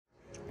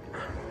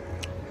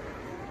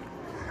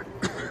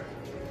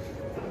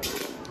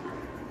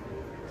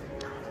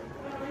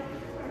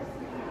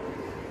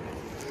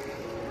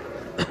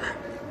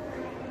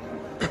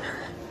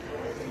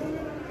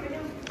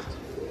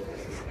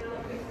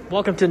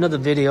Welcome to another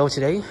video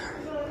today.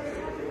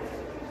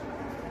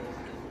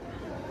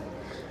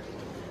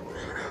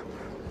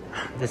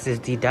 This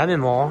is the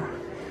Diamond Mall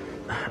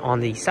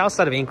on the south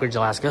side of Anchorage,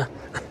 Alaska.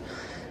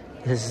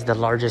 This is the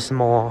largest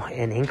mall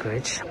in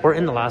Anchorage, or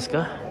in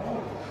Alaska.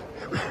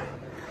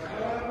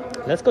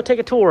 Let's go take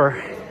a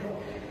tour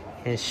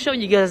and show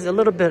you guys a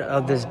little bit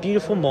of this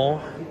beautiful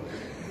mall.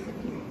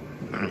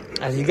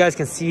 As you guys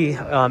can see,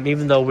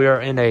 even though we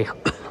are in a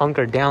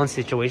hunkered down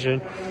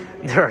situation,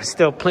 there are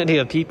still plenty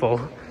of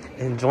people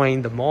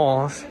enjoying the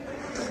malls.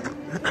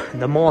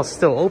 The mall is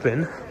still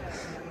open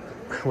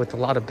with a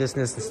lot of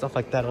business and stuff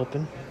like that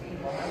open.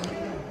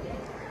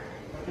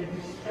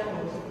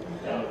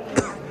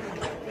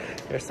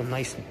 There's some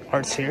nice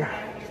arts here.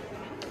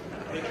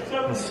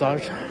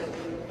 Massage.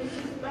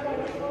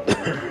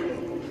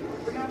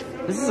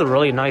 This is a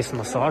really nice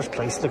massage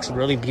place. Looks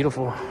really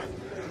beautiful.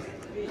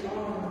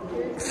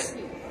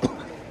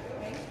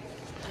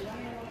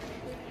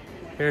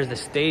 Here's the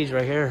stage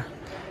right here.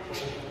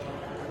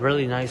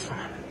 Really nice.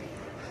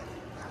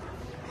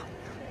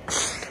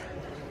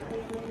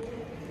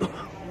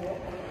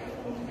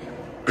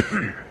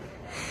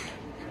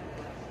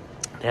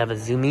 They have a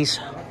Zoomies.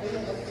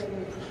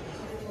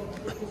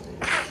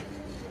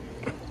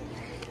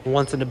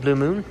 Once in a blue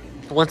moon.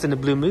 Once in a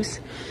blue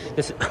moose.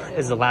 This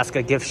is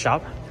Alaska gift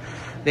shop.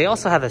 They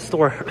also have a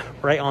store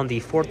right on the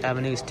 4th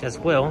Avenue as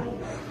well.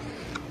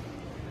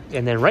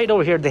 And then right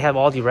over here, they have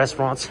all the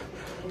restaurants.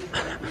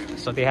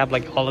 So they have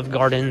like Olive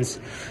Gardens,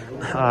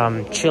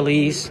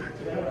 Chili's.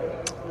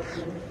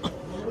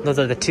 Those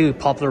are the two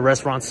popular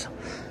restaurants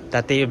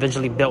that they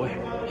eventually built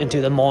into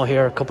the mall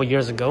here a couple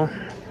years ago.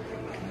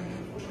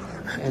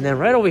 And then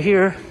right over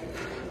here,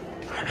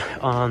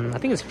 I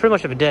think it's pretty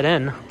much of a dead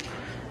end,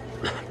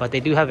 but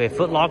they do have a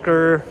Foot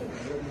Locker,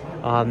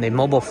 a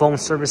mobile phone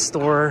service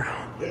store,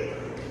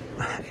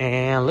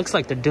 and looks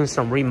like they're doing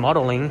some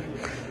remodeling.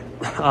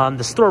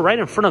 The store right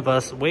in front of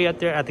us, way out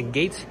there at the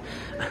gates,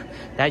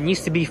 that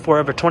used to be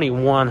Forever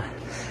 21,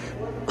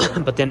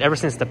 but then ever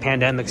since the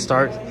pandemic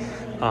started,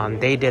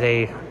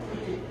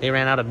 they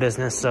ran out of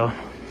business, so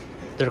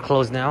they're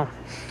closed now.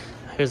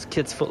 Here's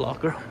Kids Foot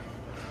Locker.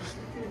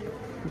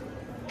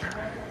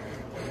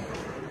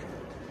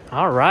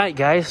 All right,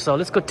 guys, so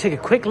let's go take a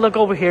quick look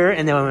over here,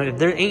 and then if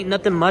there ain't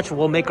nothing much,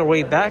 we'll make our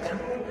way back,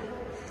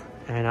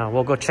 and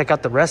we'll go check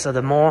out the rest of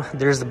the mall.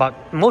 There's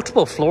about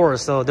multiple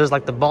floors, so there's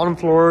like the bottom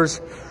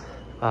floors,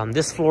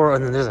 this floor,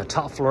 and then there's a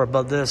top floor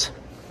above this.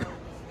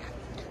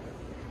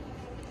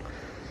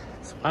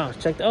 So I'll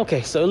check that.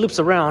 Okay, so it loops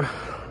around.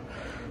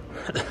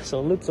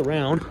 So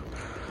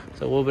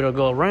we'll be able to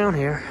go around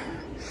here.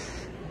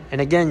 And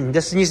again,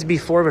 this used to be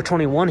Forever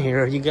 21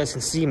 here. You guys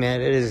can see,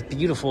 man, it is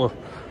beautiful.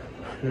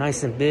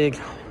 Nice and big.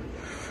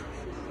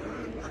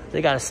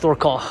 They got a store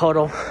called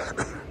Huddle.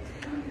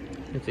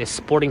 It's a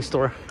sporting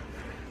store.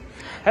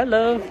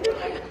 Hello.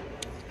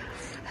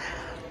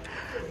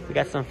 We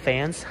got some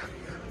fans.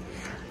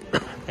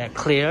 That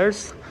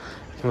clears.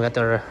 And we got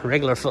the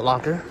regular Foot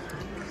Locker.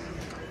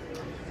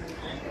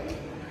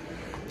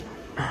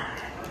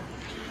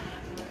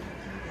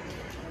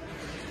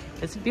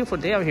 It's a beautiful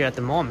day out here at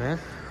the mall, man.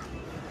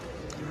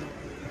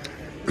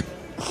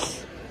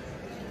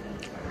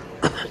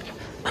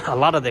 A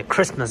lot of the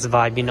Christmas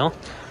vibe, you know.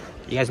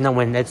 You guys know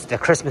when it's the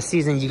Christmas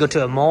season, you go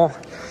to a mall,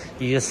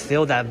 you just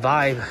feel that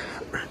vibe.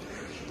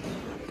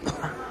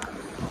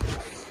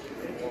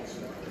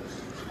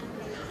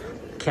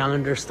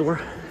 Calendar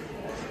store.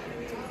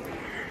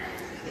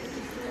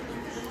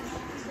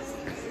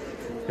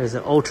 There's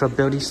an Ultra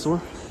Beauty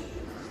store.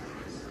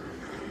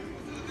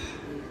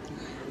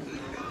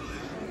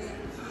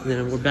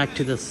 Then we're back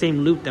to the same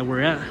loop that we're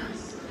at.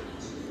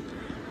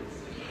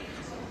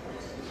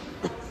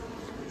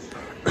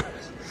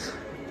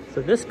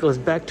 So this goes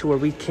back to where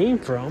we came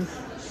from.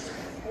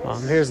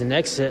 Here's an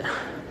exit.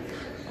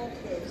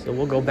 So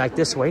we'll go back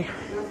this way.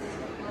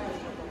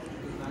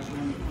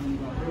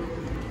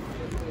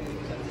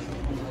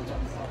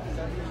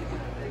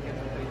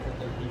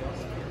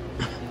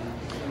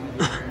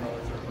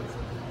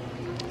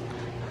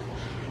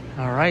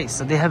 All right,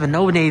 so they have an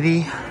Old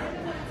Navy.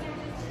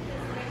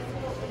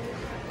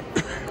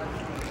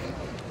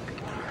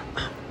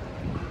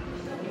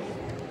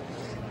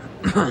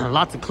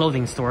 Lots of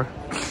clothing store.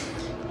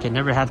 Can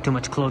never have too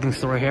much clothing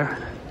store here.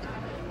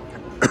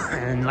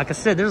 And like I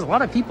said, there's a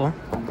lot of people.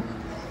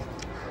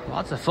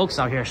 Lots of folks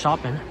out here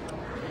shopping.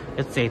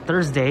 It's a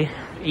Thursday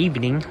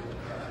evening.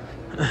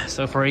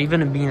 So for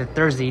even being a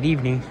Thursday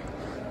evening,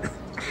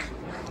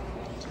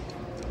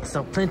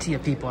 so plenty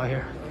of people out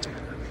here.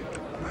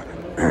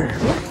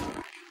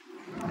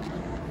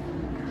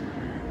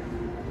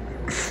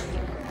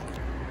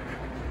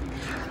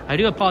 I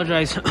do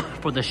apologize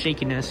for the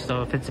shakiness,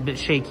 so if it's a bit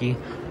shaky,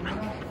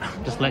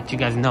 just let you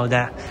guys know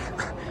that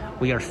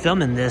we are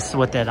filming this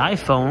with that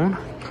iPhone,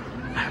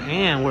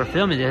 and we're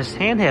filming this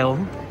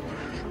handheld,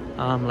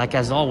 like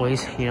as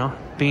always, you know,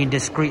 being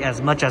discreet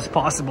as much as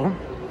possible.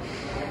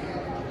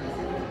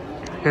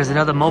 Here's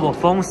another mobile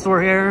phone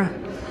store here.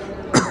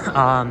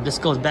 This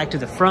goes back to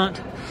the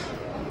front.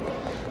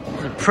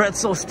 The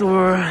pretzel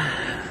store.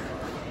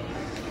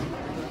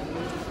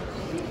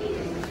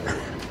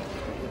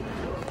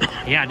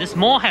 Yeah, this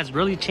mall has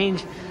really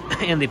changed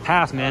in the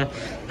past, man.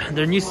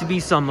 There used to be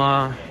some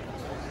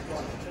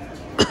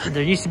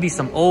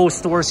old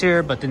stores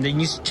here, but then they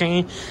used to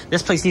change.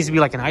 This place needs to be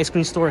like an ice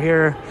cream store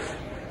here.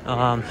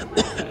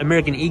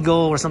 American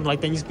Eagle or something like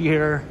that used to be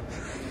here.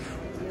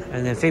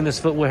 And then Famous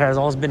Footwear has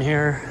always been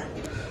here.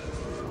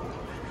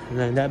 And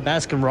then that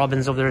Baskin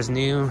Robbins over there is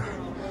new.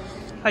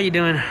 How you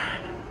doing?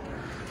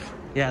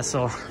 Yeah,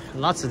 so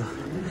lots of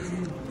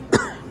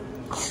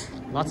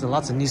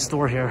new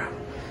store here.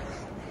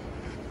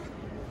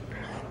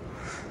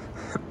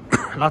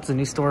 Lots of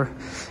new store.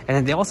 And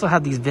then they also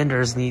have these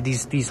vendors,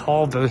 these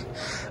hall the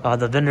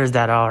vendors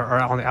that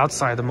are on the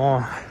outside of the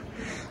mall.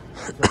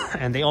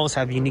 And they always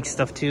have unique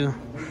stuff too.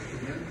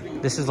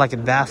 This is like a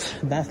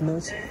bath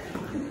notes.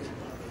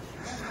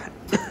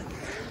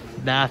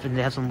 Bath, and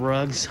they have some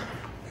rugs.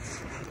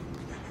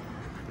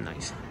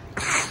 Nice.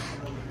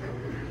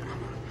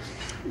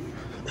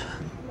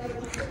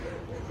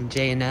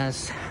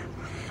 J&S.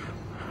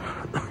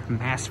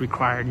 Mask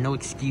required, no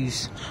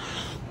excuse.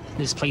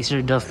 This place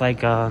here does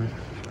like a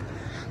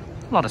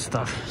lot of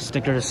stuff.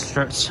 Stickers,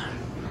 shirts,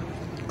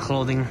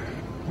 clothing.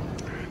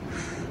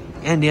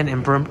 Indian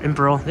and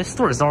Imperial. This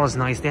store is always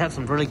nice. They have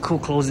some really cool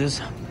clothes.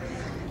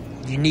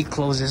 Unique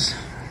clothes.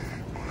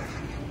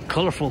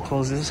 Colorful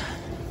clothes.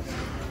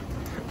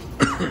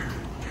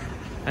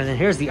 And then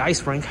here's the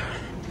ice rink.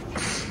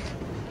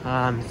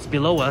 It's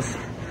below us.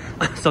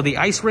 So the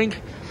ice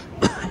rink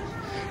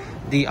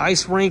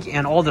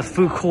and all the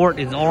food court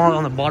is all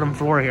on the bottom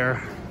floor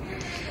here.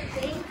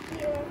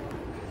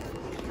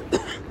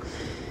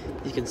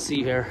 You can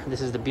see here, this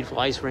is the beautiful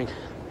ice rink.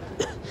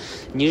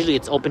 Usually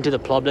it's open to the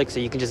public, so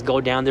you can just go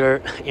down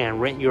there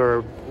and rent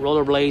your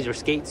rollerblades or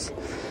skates.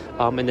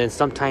 And then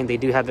sometimes they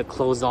do have it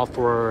closed off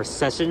for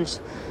sessions.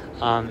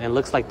 It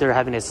looks like they're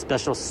having a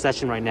special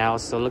session right now,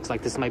 so it looks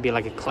like this might be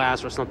like a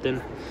class or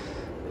something.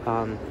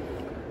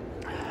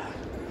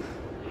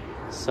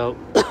 So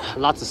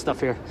lots of stuff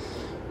here.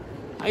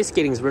 Ice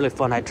skating is really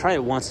fun. I tried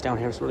it once down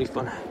here. It's really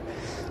fun.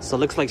 So it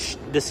looks like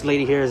this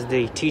lady here is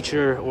the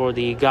teacher or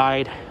the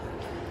guide,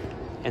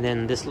 and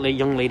then this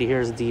young lady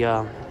here is the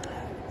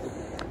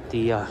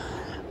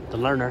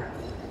learner,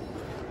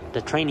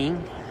 the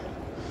training.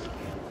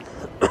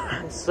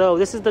 So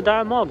this is the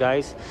Diamond Mall,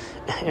 guys.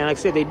 And like I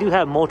said, they do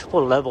have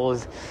multiple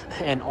levels,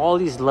 and all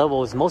these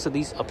levels, most of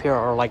these up here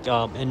are like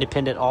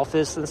independent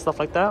office and stuff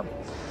like that.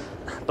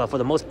 But for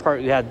the most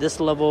part, you have this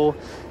level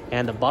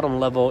and the bottom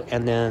level,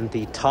 and then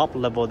the top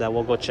level that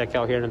we'll go check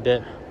out here in a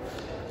bit.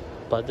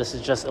 But this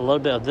is just a little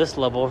bit of this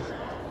level.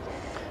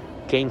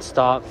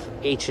 GameStop,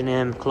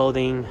 H&M,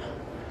 clothing,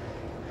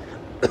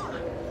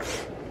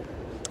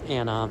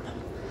 and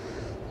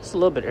just a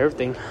little bit of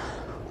everything.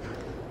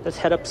 Let's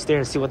head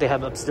upstairs and see what they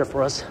have upstairs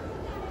for us.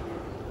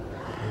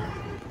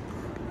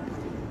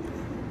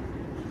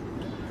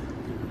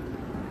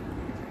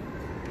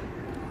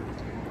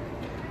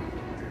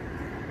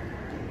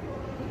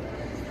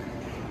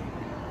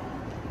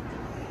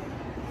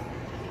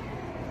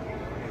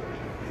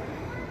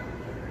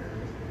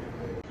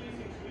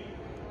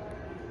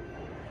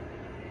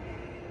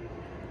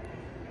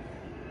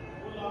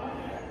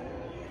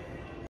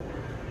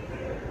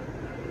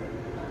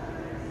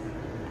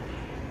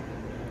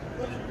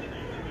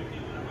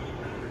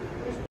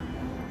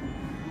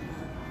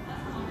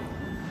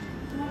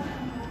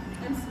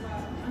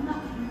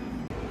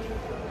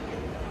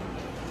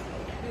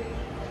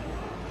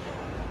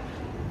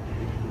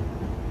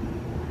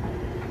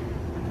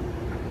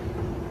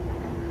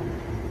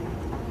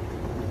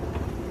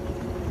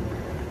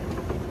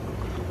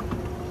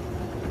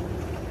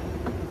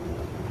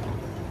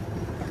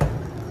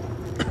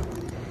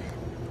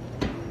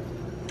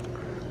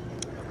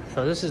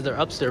 So this is their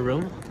upstairs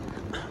room.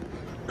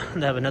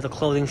 They have another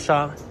clothing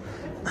shop,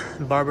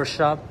 barber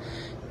shop,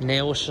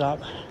 nail shop.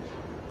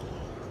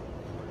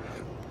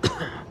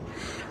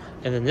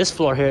 And then this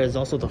floor here is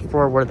also the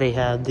floor where they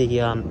have the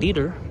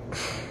theater,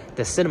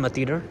 the cinema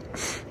theater.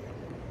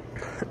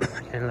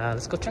 And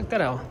let's go check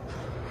that out.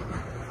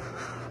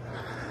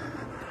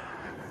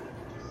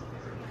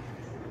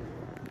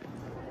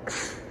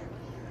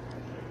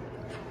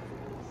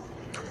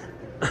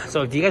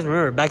 So if you guys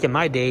remember back in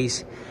my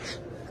days,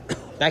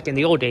 back in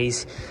the old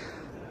days,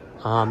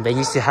 they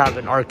used to have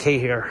an arcade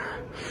here.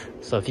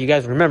 So if you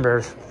guys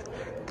remember,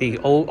 the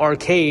old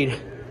arcade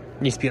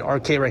used to be an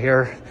arcade right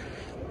here.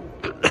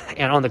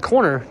 And on the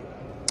corner,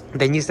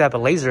 they used to have a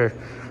laser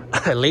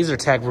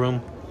tag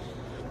room.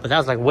 But that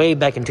was like way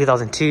back in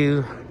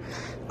 2002,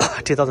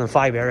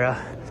 2005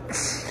 area.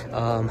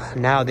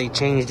 Now they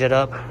changed it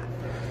up.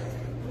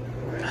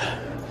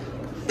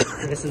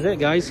 This is it,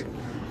 guys.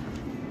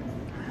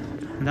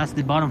 And that's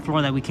the bottom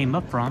floor that we came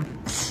up from.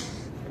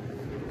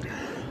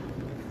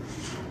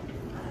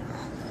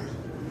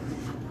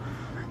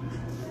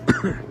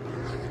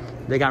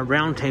 They got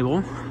round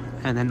table,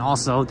 and then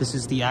also this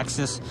is the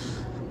access.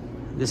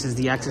 This is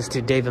the access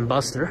to Dave and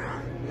Buster,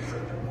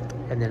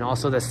 and then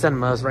also the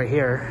cinemas right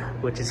here,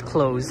 which is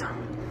closed.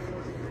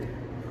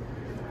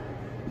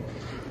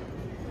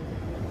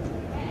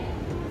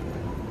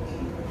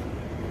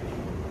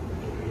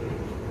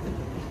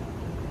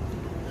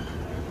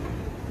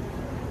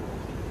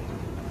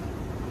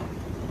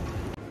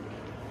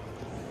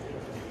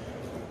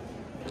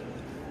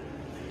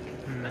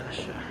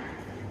 Mesh.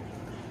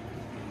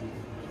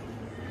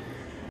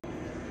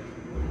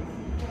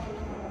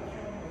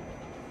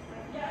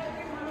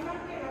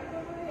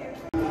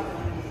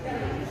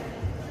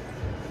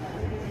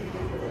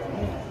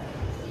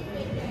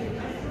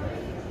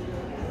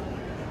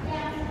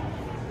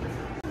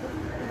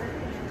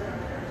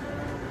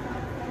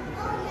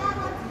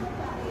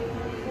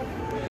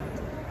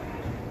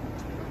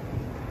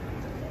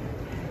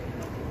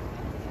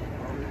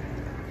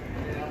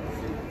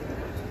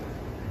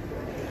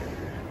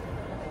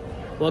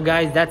 Well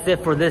guys, that's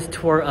it for this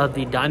tour of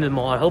the Diamond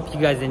Mall. I hope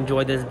you guys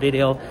enjoyed this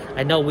video.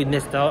 I know we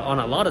missed out on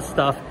a lot of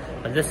stuff,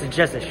 but this is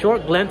just a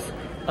short glimpse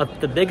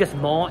of the biggest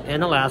mall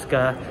in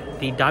Alaska,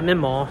 the Diamond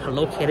Mall,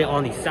 located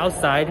on the south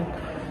side.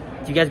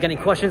 If you guys got any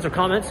questions or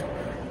comments,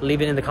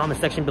 leave it in the comment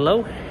section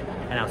below,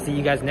 and I'll see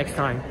you guys next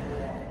time.